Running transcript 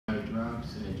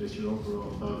just your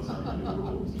overall thoughts on the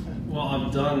rules? Well,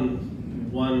 I've done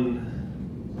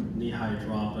one knee-high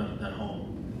drop at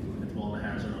home at Walnut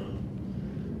Hazard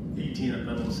on 18 at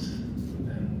Medalist,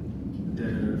 and did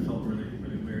it, and it felt really,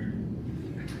 really weird.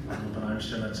 But I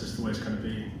understand that's just the way it's going to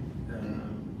be.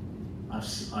 I've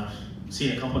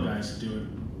seen a couple of guys do it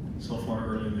so far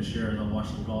early this year, and I've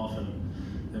watched them golf, and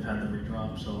they've had the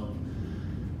redrop. So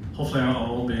hopefully I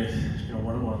won't be,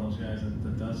 one of those guys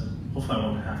that does it. Hopefully I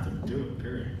won't have to do it.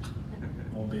 Period.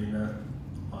 I won't be in that.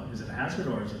 Is it a hazard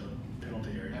or is it a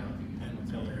penalty area?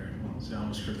 Penalty area. Well, see, I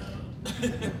almost screwed that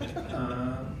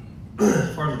up.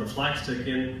 As far as the flag stick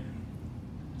in,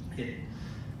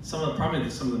 some of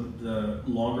the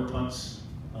longer putts.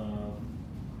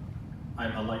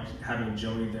 I like having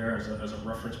Jody there as a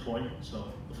reference point,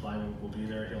 so the flag will be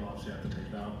there. He'll obviously have to take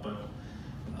it out, but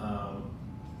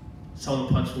some of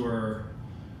the putts were,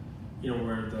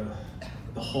 where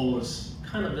the hole is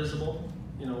kind of visible,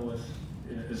 with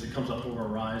as it comes up over a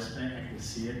rise, I can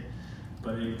see it,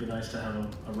 but it would be nice to have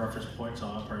a reference point, so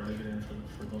I'll probably leave it in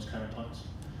for those kind of putts.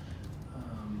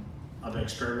 I've been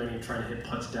experimenting, trying to hit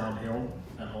putts downhill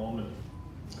at home and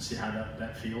see how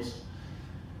that feels.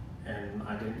 And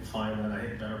I didn't find that I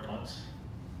hit better putts.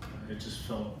 It just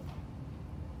felt,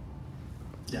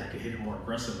 I could hit it more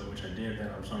aggressively, which I did.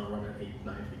 Then I'm starting to run at 8,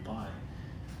 9 feet by.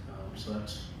 So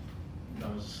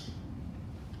that was.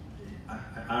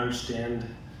 I understand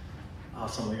how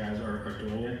some of the guys are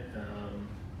doing it.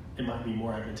 It might be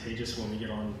more advantageous when we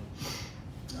get on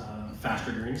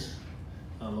faster greens,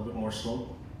 a little bit more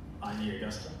slope, i.e.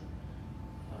 Augusta.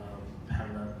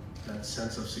 Having that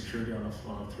sense of security on a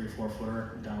 3-4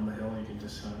 footer down the hill, you can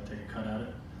just take a cut at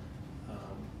it.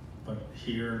 But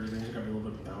here, the greens are going to be a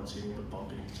little bit bouncy, a little bit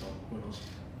bumpy, so who knows.